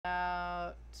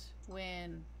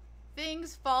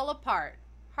Things Fall Apart.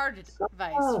 Hard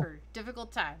Advice for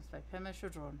Difficult Times by Pema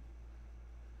Chodron.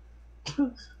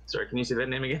 Sorry, can you say that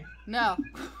name again? No,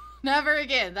 never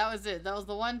again. That was it. That was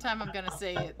the one time I'm gonna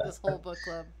say it this whole book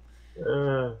club.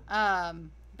 Uh,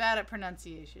 Bad at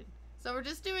pronunciation. So we're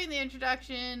just doing the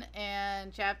introduction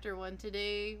and chapter 1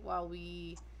 today while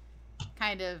we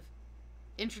kind of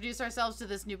introduce ourselves to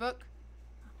this new book.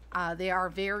 They are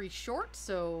very short,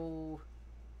 so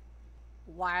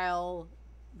while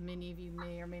many of you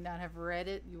may or may not have read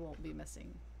it, you won't be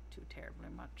missing too terribly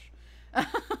much.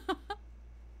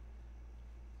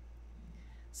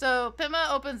 So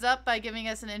Pema opens up by giving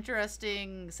us an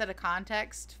interesting set of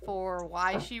context for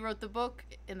why she wrote the book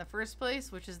in the first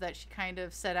place, which is that she kind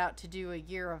of set out to do a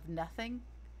year of nothing,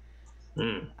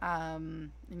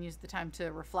 and use the time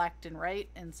to reflect and write.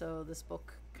 And so this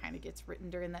book kind of gets written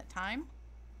during that time,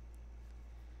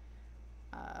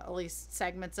 at least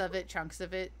segments of it, chunks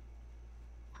of it.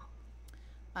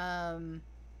 And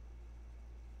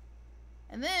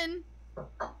then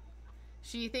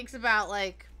she thinks about,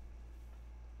 like,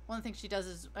 one of the things she does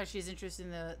is, as she's interested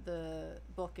in the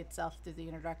book itself through the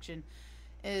introduction,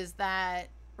 is that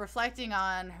reflecting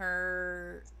on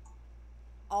her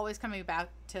always coming back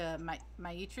to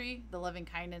Maitri, the loving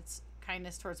kindness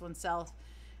towards oneself,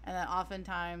 and that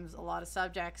oftentimes a lot of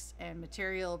subjects and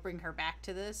material bring her back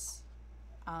to this.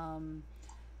 And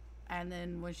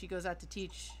then when she goes out to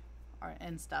teach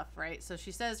and stuff, right? So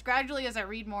she says, gradually as I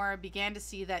read more, I began to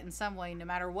see that in some way, no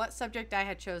matter what subject I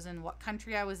had chosen, what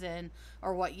country I was in,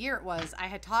 or what year it was, I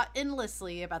had taught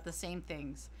endlessly about the same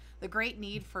things. The great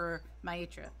need for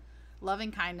Maitra,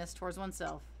 loving kindness towards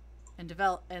oneself, and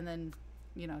developing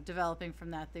from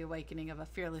that the awakening of a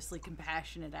fearlessly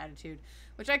compassionate attitude,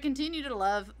 which I continue to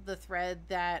love the thread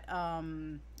that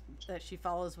that she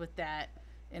follows with that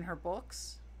in her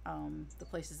books. The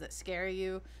places that scare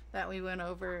you that we went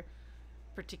over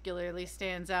particularly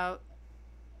stands out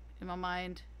in my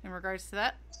mind in regards to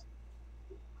that.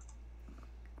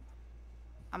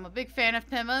 I'm a big fan of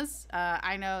Pema's.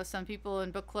 I know some people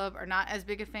in book club are not as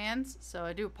big of fans, so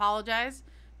I do apologize.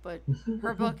 But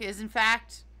her book is, in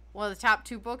fact, one of the top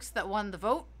 2 books that won the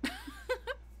vote.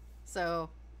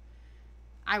 So,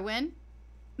 I win.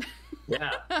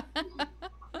 yeah.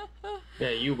 Yeah,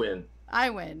 you win. I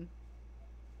win.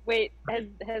 Wait,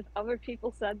 has other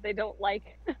people said they don't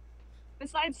like,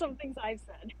 besides some things I've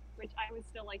said, which I was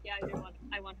still like, yeah,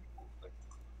 I want.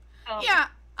 Yeah,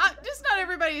 just not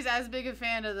everybody's as big a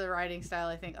fan of the writing style,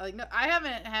 I think. Like, no, I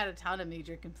haven't had a ton of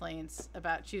major complaints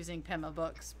about choosing Pema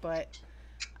books, but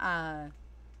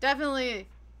definitely,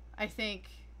 I think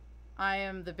I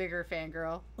am the bigger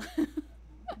fangirl.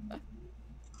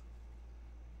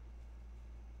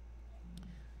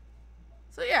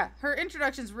 So yeah, her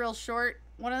introduction's real short.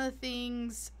 One of the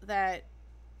things that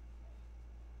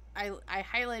I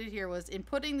highlighted here was, in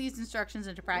putting these instructions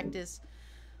into practice,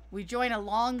 we join a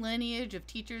long lineage of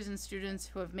teachers and students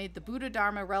who have made the Buddha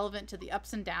Dharma relevant to the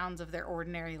ups and downs of their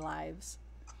ordinary lives.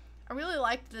 I really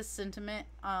liked this sentiment.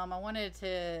 I wanted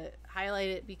to highlight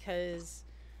it because,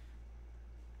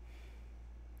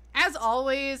 as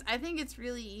always, I think it's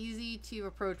really easy to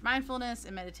approach mindfulness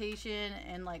and meditation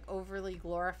and, like, overly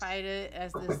glorify it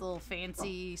as this little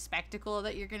fancy spectacle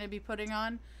that you're going to be putting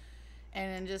on,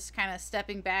 and then just kind of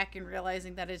stepping back and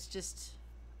realizing that it's just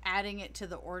adding it to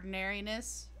the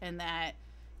ordinariness, and that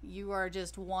you are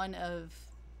just one of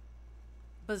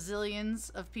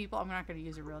bazillions of people. I'm not going to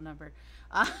use a real number,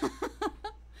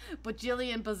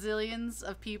 bajillion bazillions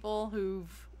of people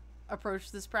who've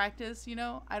approach this practice.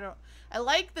 I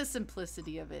like the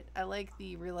simplicity of it. I like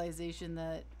the realization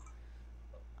that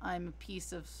I'm a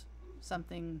piece of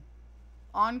something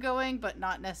ongoing, but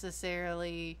not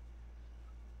necessarily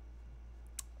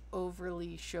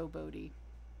overly showboaty.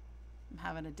 I'm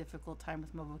having a difficult time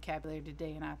with my vocabulary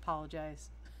today, and I apologize.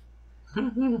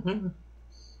 Does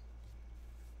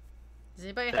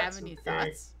anybody have any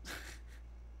thoughts?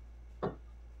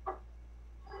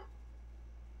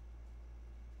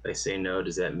 If I say no,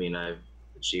 does that mean I've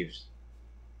achieved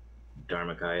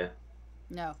Dharmakaya?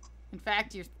 No. In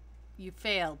fact, you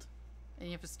failed, and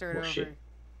you have to start over. Shit.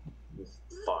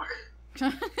 Fuck.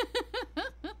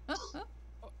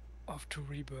 Off to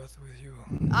rebirth with you.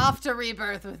 Off to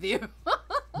rebirth with you.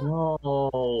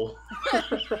 No.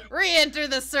 Re-enter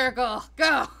the circle.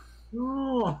 Go.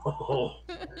 No.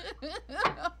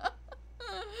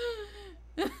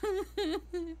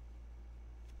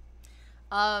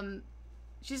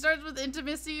 She starts with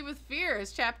intimacy with fear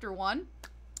as chapter 1.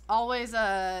 Always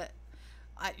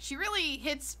she really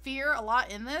hits fear a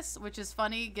lot in this, which is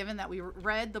funny given that we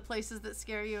read the places that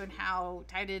scare you and how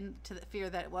tied into the fear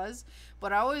that it was.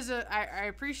 But I always I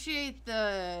appreciate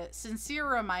the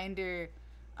sincere reminder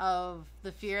of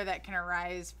the fear that can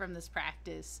arise from this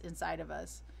practice inside of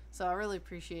us. So I really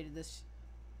appreciated this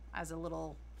as a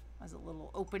little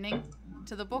opening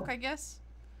to the book, I guess.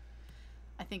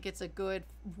 I think it's a good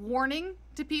warning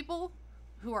to people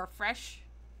who are fresh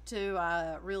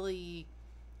to really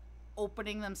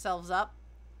opening themselves up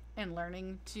and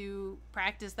learning to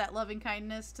practice that loving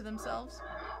kindness to themselves.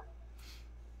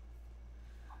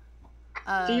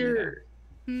 Fear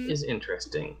is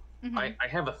interesting. Mm-hmm. I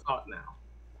have a thought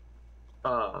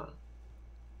now.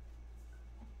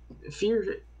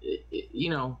 Fear, you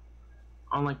know,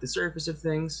 on like the surface of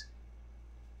things,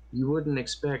 you wouldn't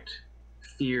expect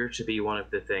fear to be one of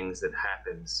the things that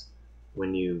happens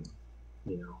when you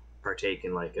know, partake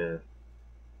in like a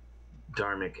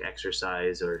dharmic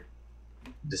exercise or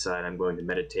decide I'm going to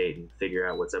meditate and figure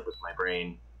out what's up with my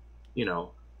brain. You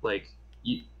know, like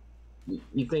you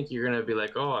think you're gonna be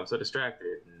like, oh, I'm so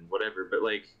distracted and whatever, but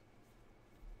like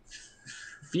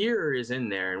fear is in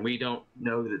there, and we don't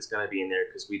know that it's gonna be in there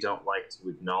because we don't like to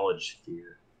acknowledge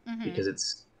fear because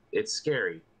it's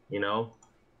scary, you know.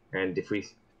 And if we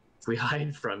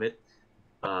hide from it,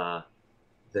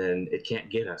 then it can't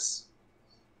get us.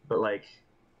 But like,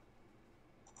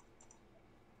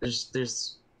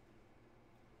 there's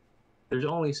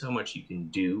only so much you can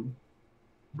do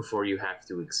before you have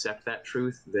to accept that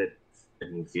truth that, I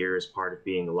mean, fear is part of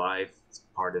being alive. It's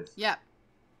part of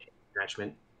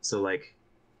attachment. So like,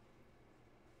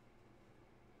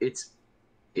 it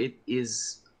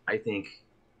is, I think,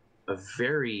 a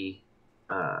very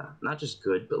not just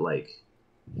good, but like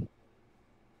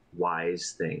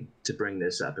wise thing to bring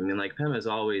this up. I mean, like, Pema's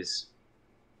always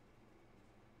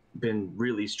been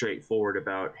really straightforward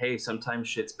about, hey, sometimes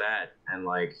shit's bad and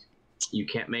like you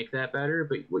can't make that better,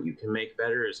 but what you can make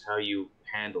better is how you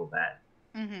handle that.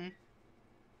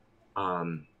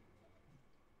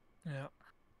 Yeah.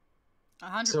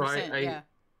 100%. So I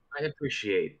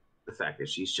appreciate the fact that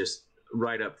she's just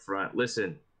right up front.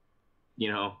 Listen,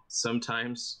 you know,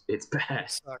 sometimes it's bad.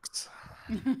 It sucks.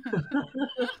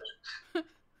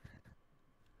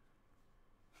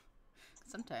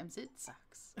 Sometimes it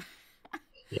sucks.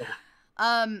 Yeah.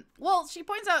 Well, she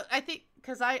points out, I think,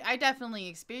 because I definitely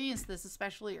experienced this,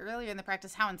 especially earlier in the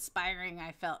practice, how inspiring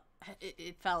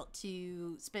it felt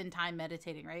to spend time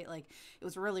meditating, right? Like, it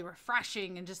was really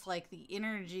refreshing, and just like the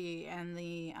energy and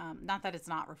the not that it's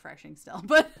not refreshing still,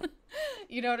 but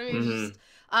you know what I mean?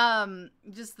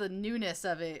 Just the newness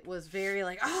of it was very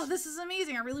like, oh, this is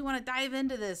amazing, I really want to dive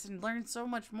into this and learn so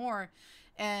much more.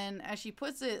 And as she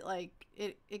puts it, like,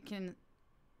 it can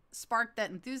spark that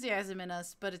enthusiasm in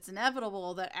us, but it's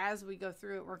inevitable that as we go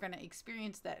through it, we're going to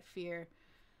experience that fear.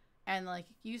 And like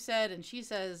you said, and she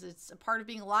says, it's a part of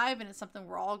being alive, and it's something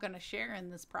we're all going to share in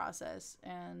this process.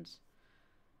 And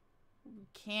we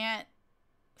can't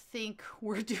think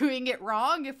we're doing it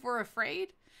wrong if we're afraid.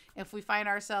 If we find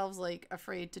ourselves like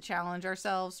afraid to challenge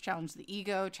ourselves, challenge the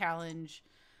ego, challenge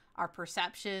our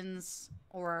perceptions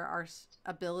or our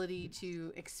ability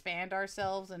to expand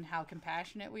ourselves and how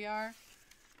compassionate we are.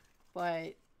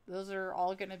 But those are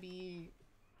all going to be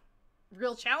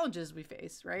real challenges we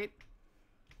face, right?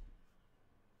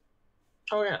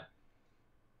 Oh, yeah.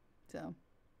 So,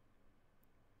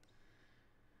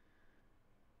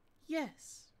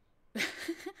 yes. Sorry,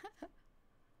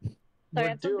 I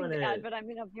have something to add, but I'm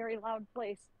in a very loud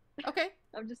place. Okay.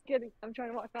 I'm just kidding. I'm trying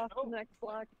to walk off the next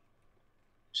block.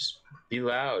 Just be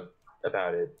loud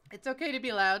about it. It's okay to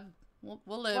be loud. We'll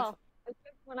live. Well, if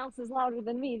someone else is louder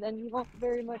than me, then you won't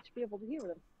very much be able to hear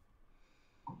them.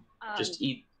 Just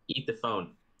eat the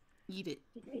phone. Eat it.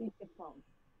 Eat the phone.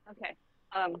 Okay.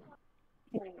 Are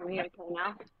we okay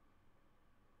now?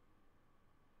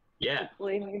 Yeah.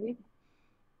 Hopefully, maybe.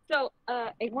 So,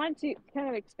 I wanted to kind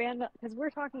of expand, because we're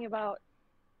talking about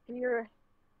fear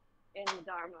in the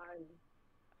Dharma and,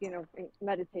 you know,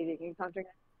 meditating, encountering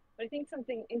it. But I think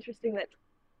something interesting that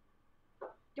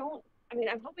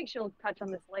I'm hoping she'll touch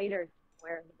on this later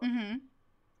somewhere in the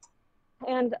book.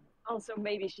 And also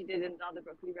maybe she did in the other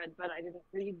book we read, but I didn't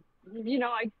read. You know,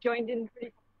 I joined in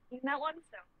pretty in that one,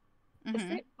 so.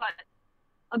 But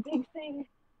a big thing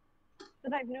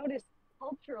that I've noticed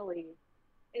culturally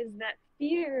is that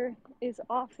fear is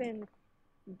often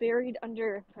buried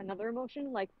under another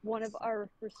emotion. Like, one of our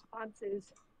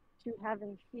responses to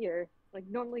having fear, like,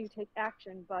 normally you take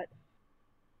action, but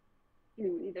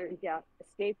you either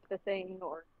escape the thing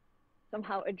or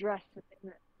somehow address the thing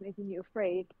that's making you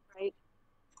afraid, right?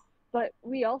 But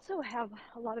we also have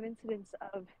a lot of incidents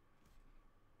of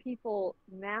people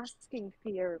masking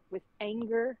fear with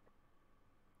anger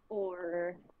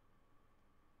or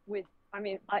with, I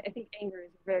think anger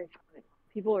is very common.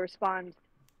 People respond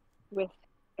with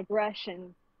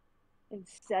aggression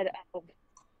instead of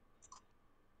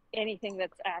anything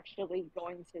that's actually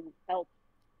going to help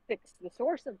fix the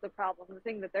source of the problem, the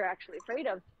thing that they're actually afraid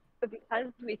of. But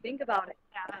because we think about it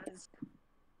as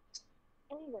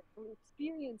anger, we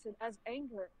experience it as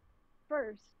anger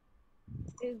first,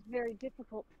 is very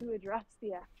difficult to address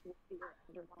the actual fear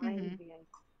underlying the anger.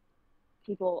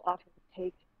 People often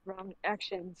take wrong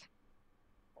actions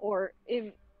or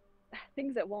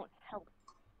things that won't help,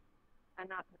 and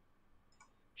not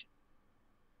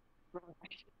wrong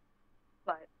actions,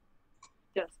 but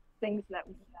just things that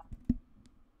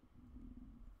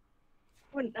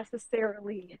wouldn't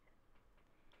necessarily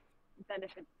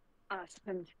benefit us,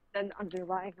 and then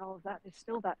underlying all of that is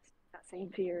still that same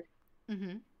fear.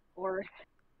 Or,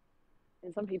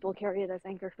 and some people carry it as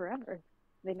anger forever.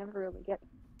 They never really get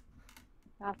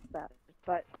past that.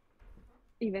 But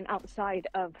even outside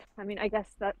of, I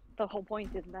guess that the whole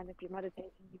point is then if you're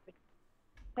meditating, you could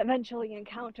eventually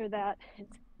encounter that.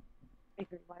 It's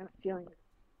angry, violent feeling,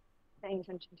 paying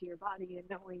attention to your body and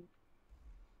knowing,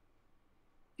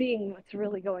 seeing what's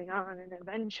really going on, and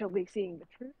eventually seeing the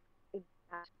truth is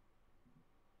that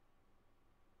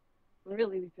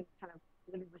really we've been kind of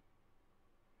living with.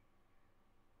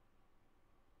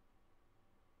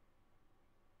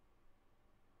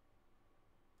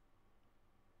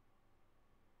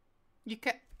 You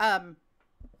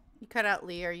cut out,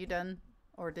 Lee. Are you done?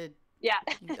 Or did... Yeah.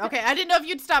 Okay, I didn't know if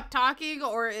you'd stop talking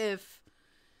or if...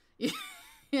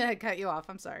 Yeah, I cut you off.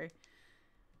 I'm sorry.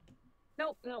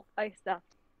 No, I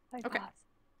stopped. I okay. paused.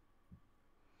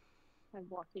 I'm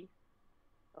walking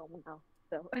home now,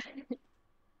 so...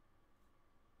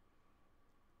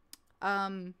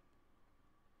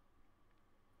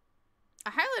 I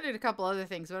highlighted a couple other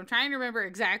things, but I'm trying to remember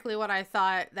exactly what I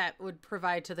thought that would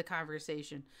provide to the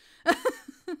conversation.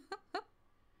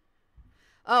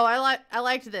 Oh, I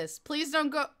liked this. Please don't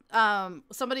go.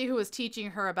 Somebody who was teaching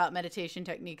her about meditation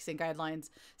techniques and guidelines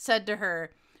said to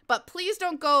her, but please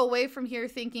don't go away from here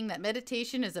thinking that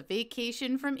meditation is a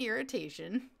vacation from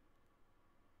irritation.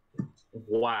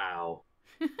 Wow.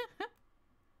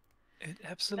 It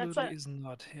absolutely is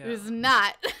not. Yeah. It is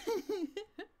not.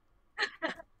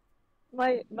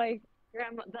 My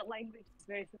grandma, that language is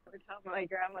very similar to how my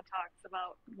grandma talks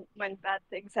about when bad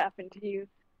things happen to you.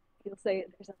 You'll say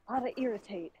there's a lot of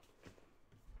irritate,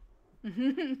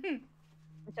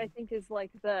 which I think is like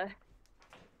this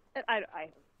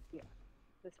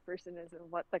person is and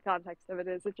what the context of it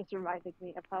is. It just reminded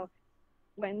me of how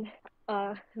when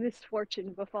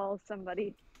misfortune befalls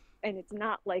somebody, and it's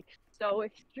not like so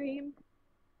extreme,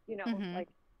 like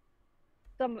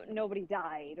nobody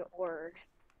died or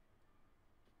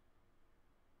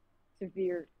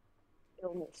severe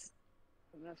illness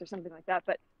or something like that,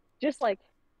 but just like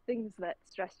things that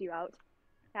stress you out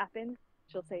happen,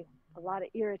 she'll say a lot of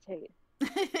irritate.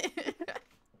 It's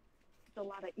a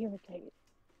lot of irritate.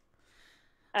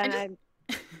 And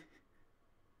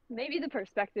maybe the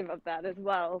perspective of that as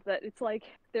well, that it's like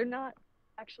they're not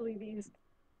actually these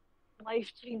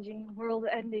life-changing,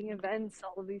 world-ending events,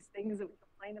 all of these things that we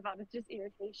complain about. It's just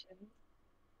irritation.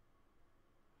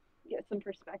 Get some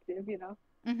perspective,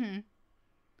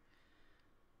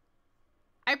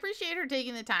 I appreciate her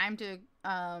taking the time to,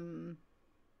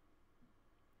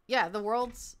 the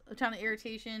world's a ton of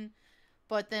irritation,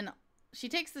 but then she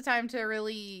takes the time to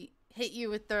really hit you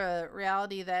with the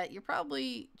reality that you're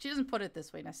probably, she doesn't put it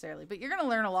this way necessarily, but you're going to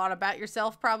learn a lot about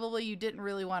yourself probably you didn't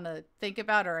really want to think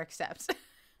about or accept.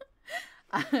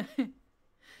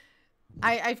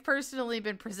 I've personally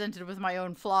been presented with my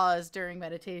own flaws during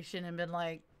meditation and been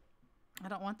like, I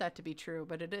don't want that to be true,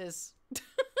 but it is.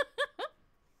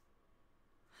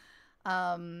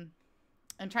 And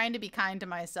trying to be kind to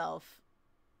myself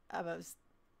as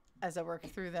I work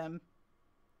through them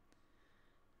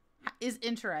is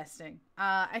interesting.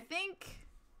 I think,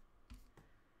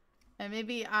 and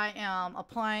maybe I am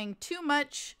applying too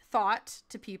much thought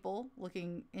to people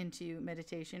looking into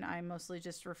meditation. I'm mostly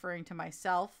just referring to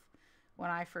myself. When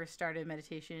I first started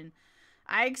meditation,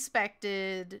 I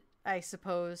expected, I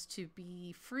suppose, to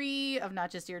be free of not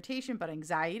just irritation, but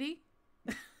anxiety.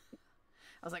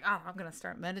 I was like, oh, I'm going to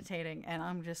start meditating and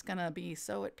I'm just going to be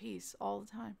so at peace all the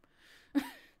time.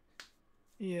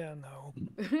 Yeah, no.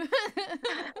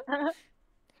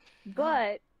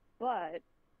 But,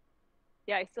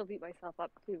 yeah, I still beat myself up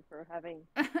too for having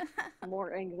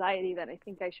more anxiety than I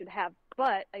think I should have.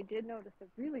 But I did notice a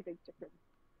really big difference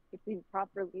between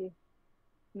properly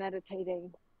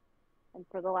meditating and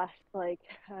for the last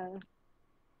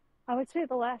I would say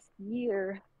the last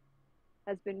year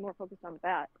has been more focused on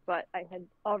that, but I had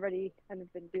already kind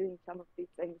of been doing some of these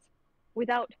things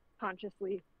without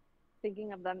consciously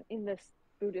thinking of them in this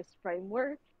Buddhist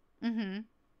framework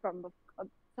from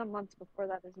some months before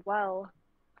that as well.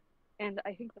 And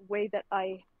I think the way that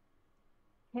I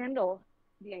handle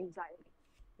the anxiety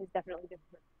is definitely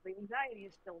different. The anxiety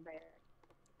is still there,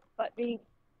 but being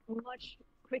much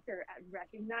quicker at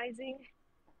recognizing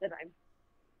that I'm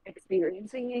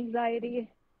experiencing anxiety.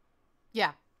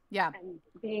 Yeah. And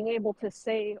being able to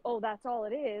say, oh, that's all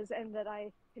it is, and that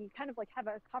I can kind of like have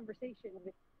a conversation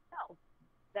with myself,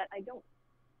 that I don't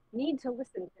need to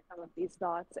listen to some of these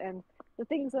thoughts and the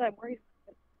things that I'm worried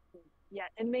about yet,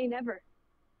 and may never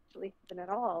actually happen at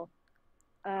all.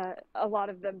 A lot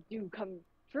of them do come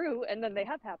true, and then they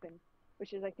have happened,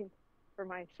 which is, I think, for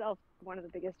myself, one of the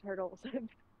biggest hurdles.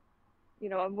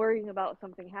 I'm worrying about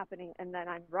something happening, and then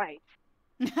I'm right.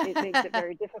 It makes it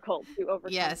very difficult to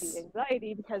overcome the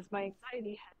anxiety, because my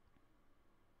anxiety has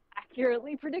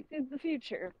accurately predicted the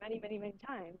future many, many, many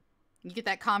times. You get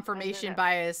that confirmation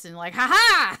bias and like,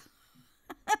 ha-ha!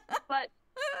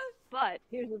 But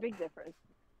here's the big difference.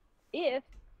 If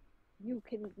you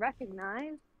can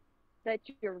recognize that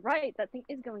you're right, that thing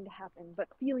is going to happen, but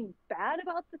feeling bad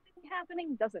about the thing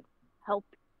happening doesn't help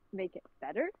make it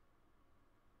better.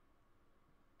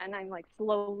 And I'm like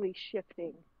slowly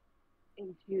shifting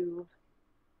into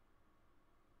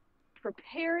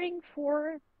preparing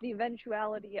for the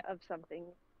eventuality of something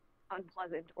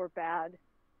unpleasant or bad,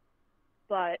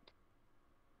 but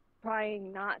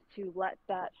trying not to let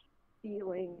that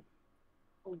feeling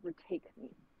overtake me.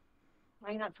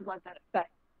 Trying not to let that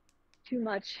affect too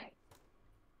much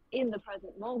in the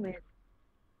present moment,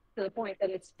 to the point that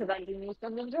it's preventing me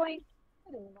from enjoying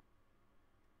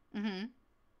it.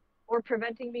 Or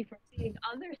preventing me from seeing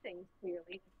other things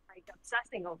clearly, like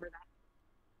obsessing over that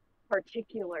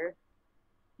particular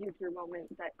future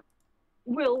moment that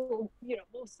will,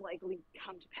 most likely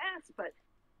come to pass,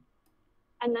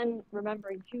 and then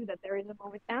remembering too that there is a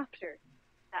moment after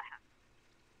that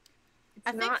happens.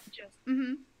 It's not just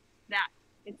that.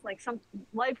 It's like some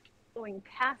life going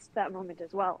past that moment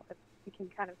as well. We can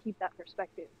kind of keep that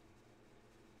perspective.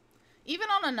 Even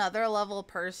on another level,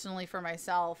 personally for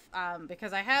myself,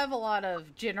 because I have a lot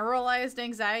of generalized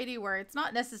anxiety where it's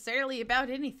not necessarily about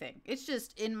anything. It's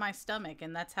just in my stomach,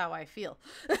 and that's how I feel.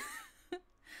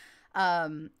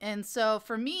 And so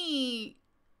for me,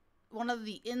 one of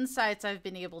the insights I've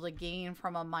been able to gain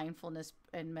from a mindfulness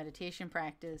and meditation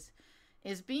practice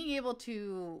is being able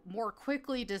to more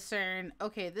quickly discern,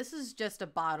 okay, this is just a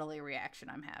bodily reaction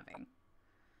I'm having.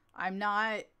 I'm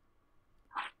not...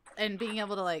 And being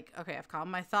able to like, okay, I've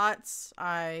calmed my thoughts.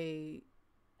 I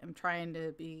am trying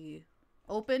to be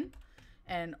open.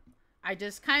 And I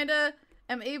just kind of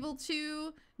am able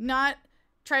to not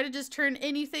try to just turn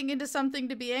anything into something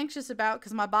to be anxious about,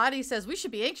 because my body says we should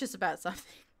be anxious about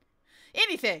something.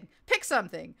 Anything. Pick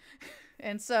something.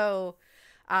 And so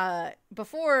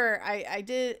before I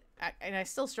did, and I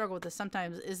still struggle with this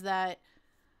sometimes, is that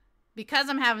because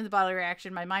I'm having the bodily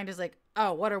reaction, my mind is like,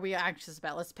 oh, what are we anxious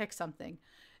about? Let's pick something.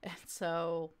 And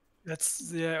so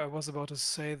I was about to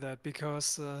say that,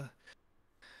 because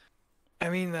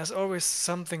there's always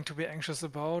something to be anxious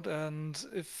about, and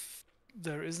if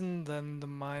there isn't, then the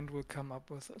mind will come up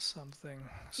with something.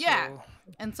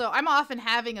 And so I'm often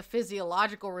having a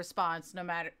physiological response, no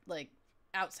matter, like,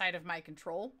 outside of my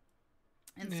control.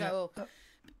 And so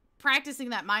practicing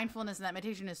that mindfulness and that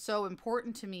meditation is so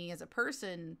important to me as a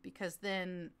person, because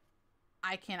then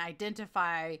I can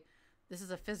identify, this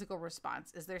is a physical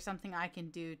response. Is there something I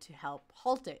can do to help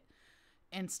halt it?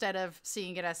 Instead of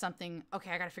seeing it as something,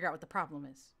 okay, I got to figure out what the problem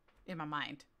is in my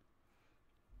mind.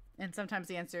 And sometimes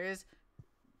the answer is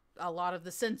a lot of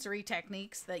the sensory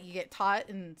techniques that you get taught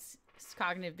in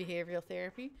cognitive behavioral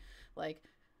therapy. Like,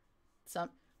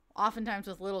 oftentimes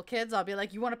with little kids, I'll be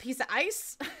like, you want a piece of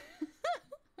ice?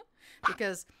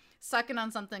 Because sucking on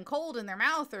something cold in their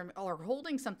mouth or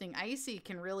holding something icy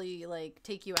can really like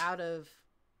take you out of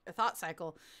a thought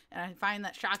cycle. And I find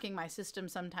that shocking my system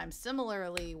sometimes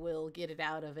similarly will get it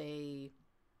out of a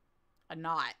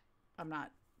knot. I don't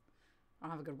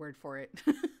have a good word for it.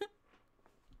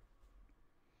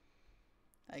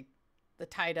 Like, the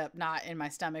tied up knot in my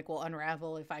stomach will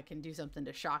unravel if I can do something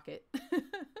to shock it.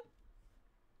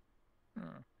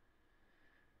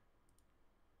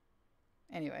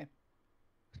 Anyway.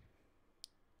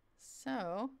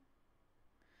 So.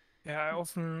 Yeah, I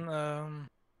often,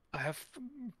 I have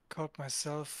caught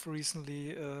myself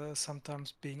recently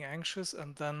sometimes being anxious,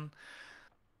 and then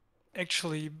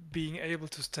actually being able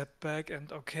to step back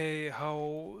and, okay,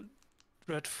 how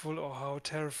dreadful or how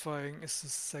terrifying is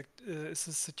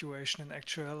this situation in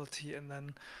actuality, and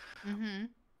then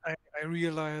I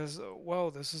realize, wow,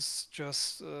 this is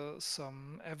just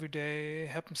some everyday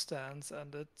happenstance,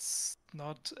 and it's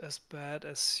not as bad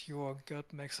as your gut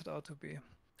makes it out to be.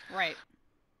 Right.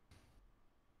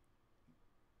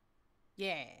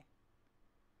 Yeah.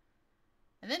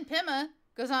 And then Pima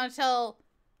goes on to tell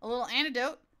a little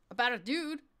anecdote about a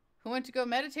dude who went to go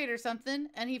meditate or something,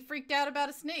 and he freaked out about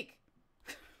a snake.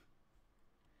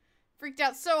 Freaked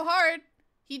out so hard,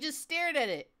 he just stared at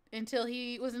it until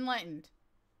he was enlightened.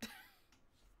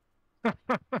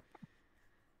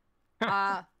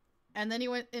 And then he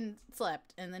went and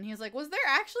slept. And then he was like, was there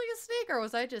actually a snake, or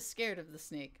was I just scared of the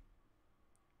snake?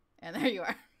 And there you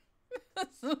are.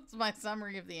 That's my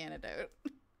summary of the anecdote.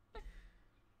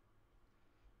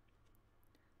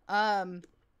 And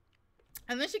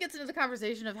then she gets into the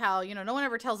conversation of how, you know, no one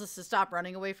ever tells us to stop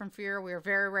running away from fear. We are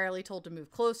very rarely told to move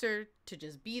closer, to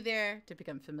just be there, to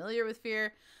become familiar with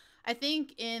fear. I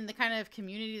think in the kind of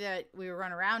community that we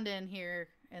run around in here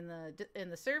in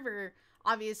the server,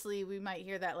 obviously we might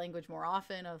hear that language more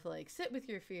often of like, sit with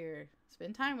your fear,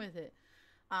 spend time with it.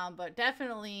 But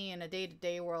definitely in a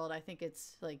day-to-day world, I think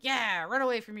it's like, yeah, run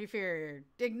away from your fear,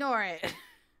 ignore it.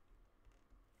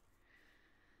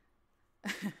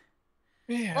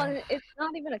 Yeah. Well, it's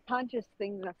not even a conscious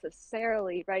thing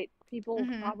necessarily, right? People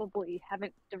probably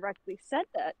haven't directly said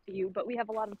that to you, but we have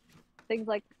a lot of things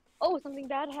like, oh, something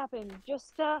bad happened.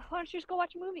 Just why don't you just go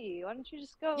watch a movie? Why don't you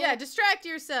just go? Yeah, distract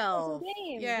play yourself. some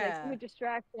games. Yeah. Like some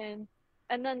distraction,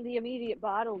 and then the immediate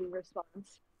bodily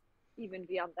response, even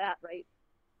beyond that, right?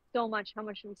 So much, how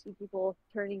much we see people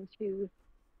turning to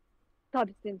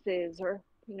substances or,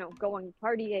 you know, going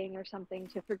partying or something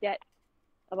to forget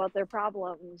about their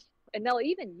problems. And they'll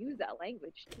even use that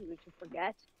language too, to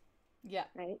forget. Yeah.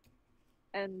 Right.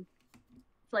 And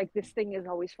it's like this thing is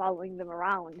always following them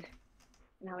around.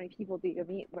 And how many people do you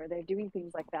meet where they're doing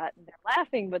things like that and they're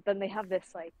laughing, but then they have this,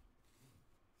 like,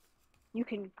 you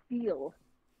can feel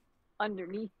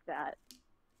underneath that.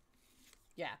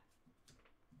 Yeah.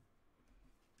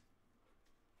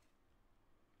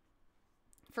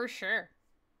 For sure.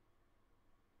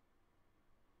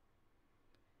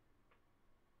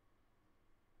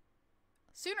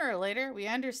 Sooner or later, we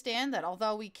understand that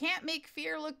although we can't make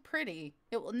fear look pretty,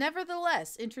 it will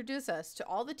nevertheless introduce us to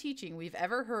all the teaching we've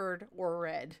ever heard or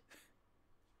read.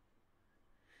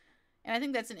 And I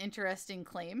think that's an interesting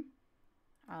claim.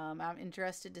 I'm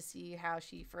interested to see how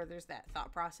she furthers that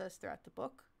thought process throughout the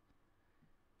book.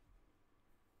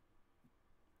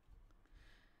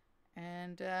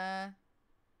 And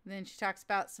then she talks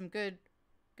about some good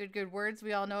words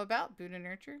we all know about: Buddha,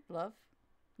 nurture, love,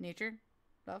 nature,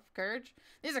 love, courage.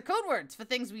 These are code words for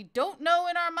things we don't know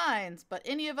in our minds, but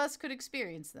any of us could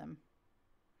experience them.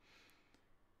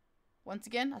 Once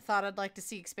again, a thought I'd like to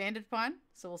see expanded upon,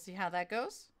 so we'll see how that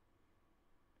goes.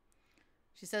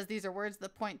 She says these are words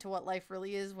that point to what life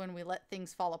really is when we let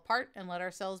things fall apart and let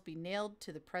ourselves be nailed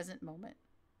to the present moment.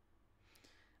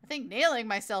 I think nailing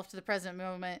myself to the present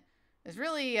moment is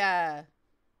really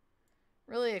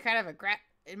really a kind of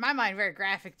in my mind, very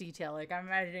graphic detail. Like, I'm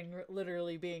imagining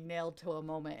literally being nailed to a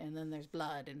moment and then there's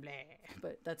blood and blah.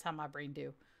 But that's how my brain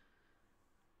do.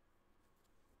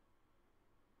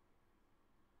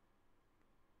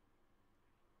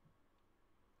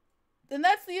 Then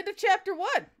that's the end of chapter 1.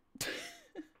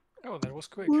 Oh, that was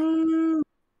quick.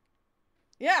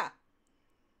 Yeah.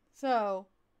 So,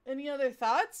 any other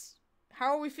thoughts?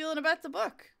 How are we feeling about the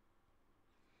book?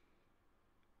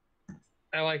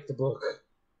 I like the book.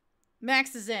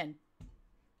 Max is in.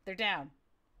 They're down.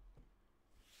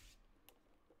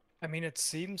 I mean, it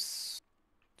seems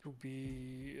to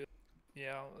be,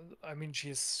 yeah. I mean,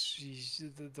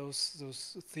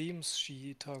 those themes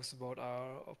she talks about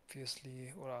are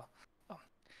obviously, or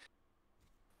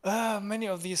many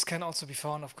of these can also be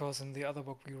found, of course, in the other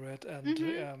book we read, and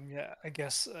yeah, I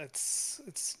guess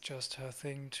it's just her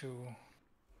thing to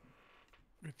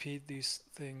repeat these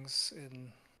things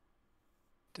in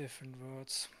different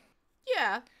words.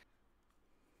 Yeah.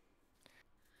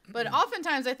 But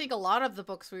oftentimes, I think a lot of the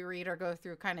books we read or go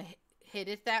through kind of hit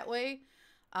it that way.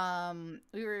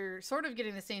 We were sort of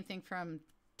getting the same thing from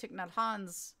Thich Nhat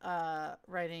Hanh's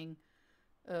writing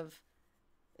of,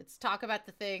 it's talk about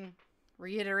the thing,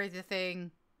 reiterate the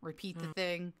thing, repeat the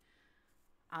thing.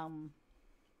 And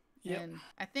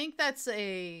I think that's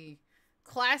a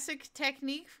classic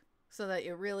technique so that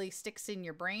it really sticks in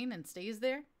your brain and stays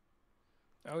there.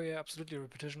 Oh yeah, absolutely.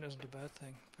 Repetition isn't a bad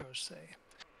thing per se.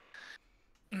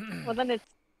 Well, then it's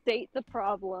state the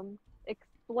problem,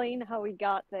 explain how we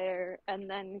got there, and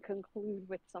then conclude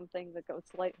with something that goes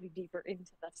slightly deeper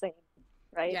into the same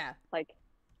right? Yeah. Like,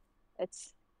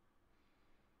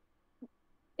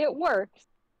 it works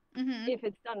if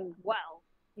it's done well.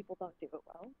 People don't do it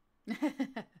well.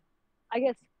 I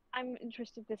guess I'm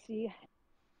interested to see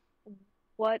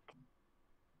what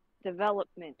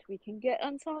development we can get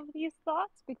on some of these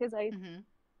thoughts, because I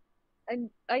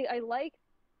like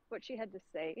what she had to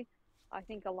say. I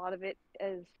think a lot of it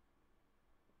is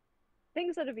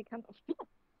things that have become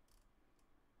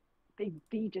big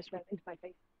bee just ran into my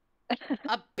face.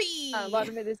 A bee. A lot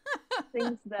of it is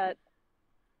things that,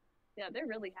 yeah, they're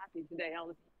really happy today, all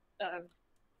of you.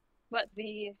 But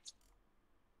the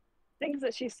things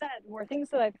that she said were things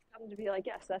that I've come to be like,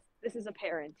 yes, this is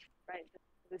apparent, right?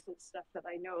 This is stuff that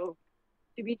I know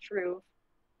to be true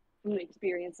from the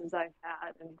experiences I've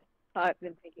had, and I've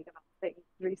been thinking about things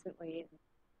recently. And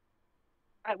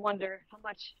I wonder how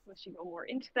much will she go more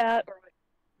into that, or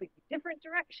a different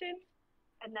direction,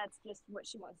 and that's just what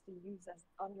she wants to use as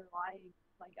an underlying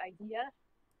like idea.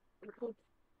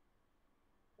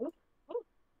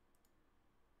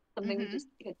 Something we just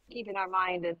keep in our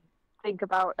mind and think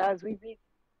about as we read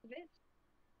it.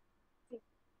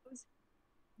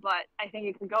 But I think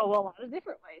it can go a lot of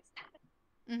different ways.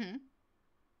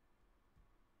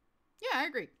 Yeah, I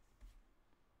agree.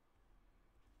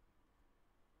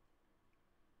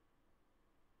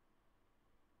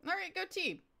 All right, go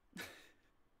team.